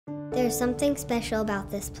There's something special about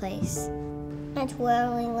this place. It's where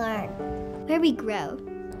we learn. Where we grow.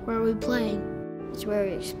 Where we play. It's where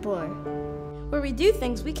we explore. Where we do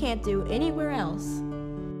things we can't do anywhere else.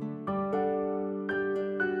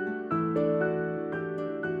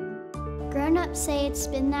 Grown-ups say it's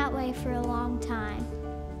been that way for a long time.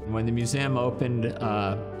 When the museum opened in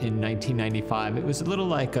 1995, it was a little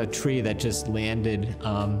like a tree that just landed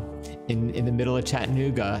in the middle of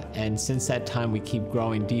Chattanooga. And since that time, we keep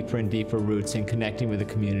growing deeper and deeper roots and connecting with the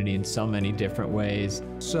community in so many different ways.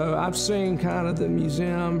 So I've seen kind of the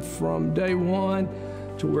museum from day one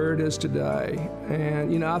to where it is today.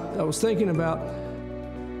 And, you know, I was thinking about,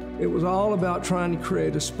 it was all about trying to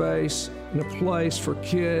create a space and a place for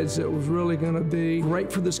kids that was really going to be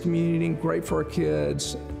great for this community and great for our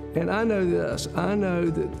kids. And I know this, I know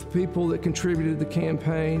that the people that contributed to the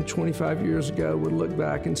campaign 25 years ago would look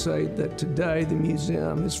back and say that today the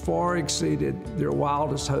museum has far exceeded their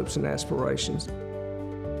wildest hopes and aspirations.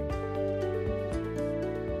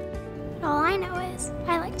 All I know is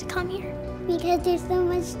I like to come here. Because there's so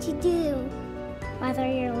much to do. Whether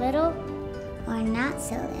you're little or not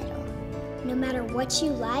so little. No matter what you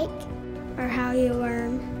like or how you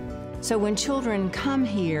learn. So when children come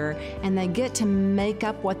here and they get to make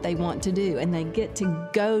up what they want to do and they get to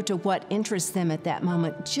go to what interests them at that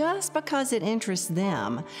moment just because it interests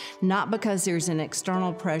them, not because there's an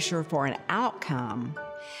external pressure for an outcome,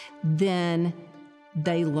 then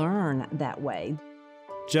they learn that way.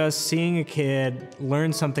 Just seeing a kid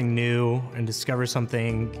learn something new and discover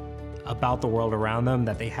something about the world around them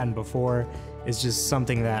that they hadn't before is just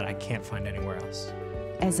something that I can't find anywhere else.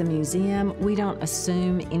 As a museum, we don't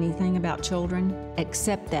assume anything about children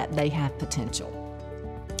except that they have potential.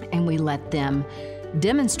 And we let them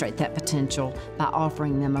demonstrate that potential by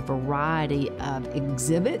offering them a variety of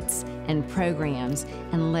exhibits and programs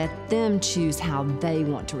and let them choose how they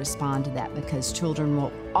want to respond to that, because children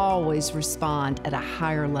will always respond at a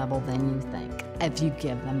higher level than you think if you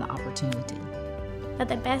give them the opportunity. But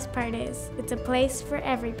the best part is, it's a place for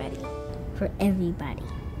everybody. For everybody.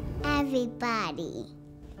 Everybody.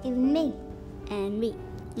 Even me. And me.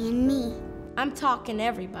 And me. I'm talking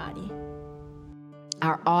everybody.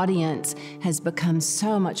 Our audience has become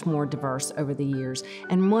so much more diverse over the years.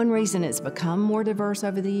 And one reason it's become more diverse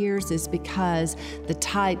over the years is because the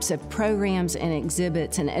types of programs and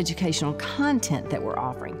exhibits and educational content that we're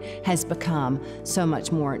offering has become so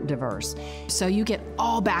much more diverse. So you get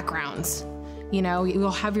all backgrounds. You know, you'll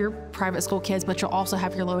have your private school kids, but you'll also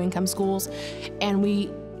have your low-income schools, and we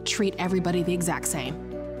treat everybody the exact same.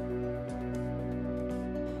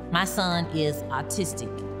 My son is autistic,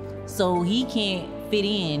 so he can't fit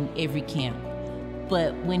in every camp.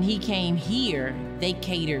 But when he came here, they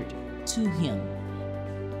catered to him.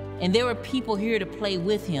 And there were people here to play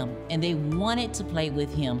with him, and they wanted to play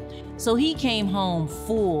with him. So he came home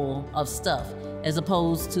full of stuff, as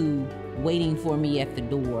opposed to waiting for me at the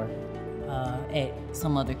door at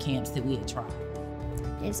some other camps that we had tried.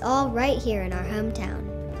 It's all right here in our hometown.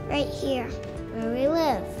 Right here, where we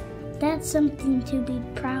live. That's something to be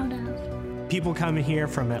proud of. People come here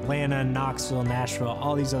from Atlanta, Knoxville, Nashville,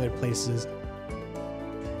 all these other places,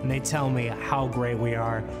 and they tell me how great we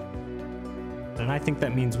are. And I think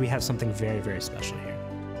that means we have something very, very special here.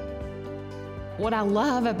 What I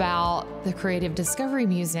love about the Creative Discovery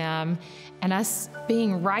Museum and us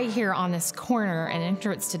being right here on this corner and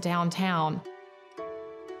entrance to downtown,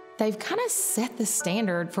 they've kind of set the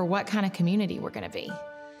standard for what kind of community we're going to be.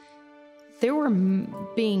 There were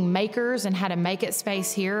being makers and how to make it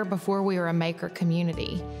space here before we were a maker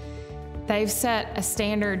community. They've set a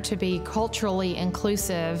standard to be culturally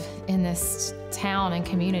inclusive in this town and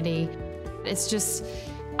community. It's just,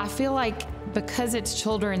 I feel like because it's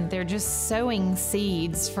children, they're just sowing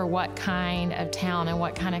seeds for what kind of town and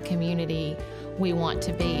what kind of community we want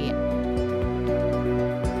to be.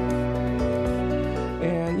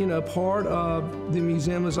 And, you know, part of the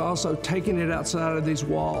museum is also taking it outside of these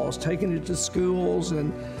walls, taking it to schools,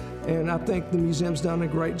 and I think the museum's done a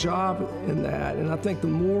great job in that. And I think the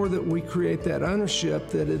more that we create that ownership,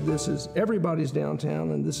 that this is everybody's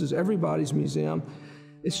downtown and this is everybody's museum,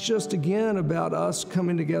 it's just, again, about us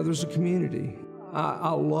coming together as a community.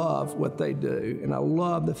 I love what they do, and I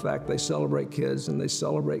love the fact they celebrate kids and they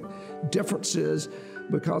celebrate differences,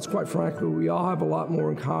 because quite frankly, we all have a lot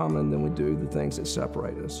more in common than we do the things that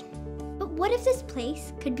separate us. But what if this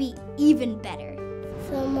place could be even better?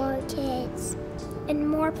 For more kids. In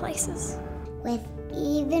more places. With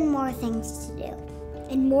even more things to do.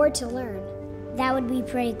 And more to learn. That would be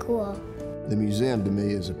pretty cool. The museum to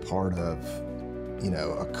me is a part of, you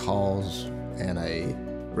know, a cause and a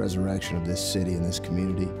resurrection of this city and this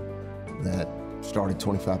community that started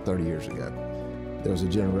 25, 30 years ago. There was a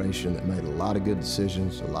generation that made a lot of good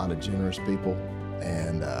decisions, a lot of generous people,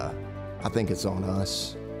 and I think it's on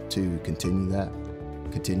us to continue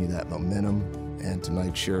that momentum, and to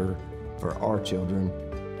make sure for our children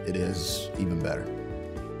it is even better.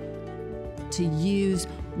 To use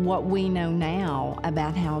what we know now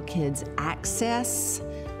about how kids access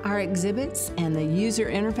our exhibits and the user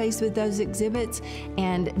interface with those exhibits,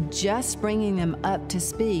 and just bringing them up to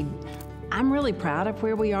speed. I'm really proud of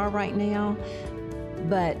where we are right now,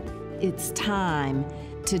 but it's time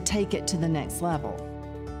to take it to the next level.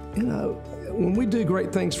 You know, when we do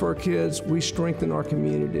great things for our kids, we strengthen our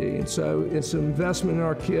community. And so it's an investment in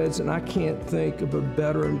our kids, and I can't think of a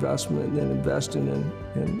better investment than investing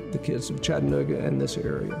in the kids of Chattanooga and this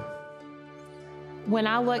area. When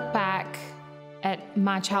I look back at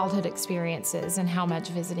my childhood experiences and how much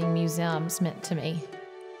visiting museums meant to me,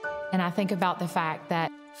 and I think about the fact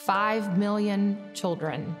that 5 million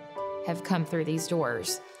children have come through these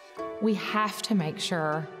doors, we have to make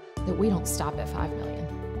sure that we don't stop at 5 million.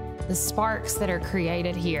 The sparks that are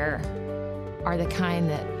created here are the kind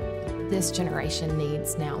that this generation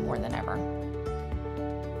needs now more than ever.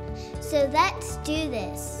 So let's do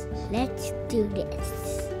this. Let's do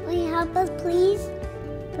this. Will you help us, please?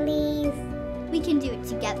 Please. We can do it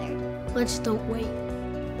together. Let's don't wait.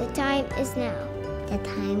 The time is now. The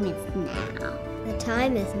time is now. The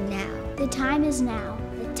time is now. The time is now.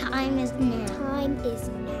 The time is now. The time is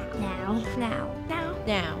now. Now. Now.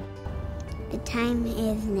 Now. The time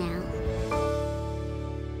is now.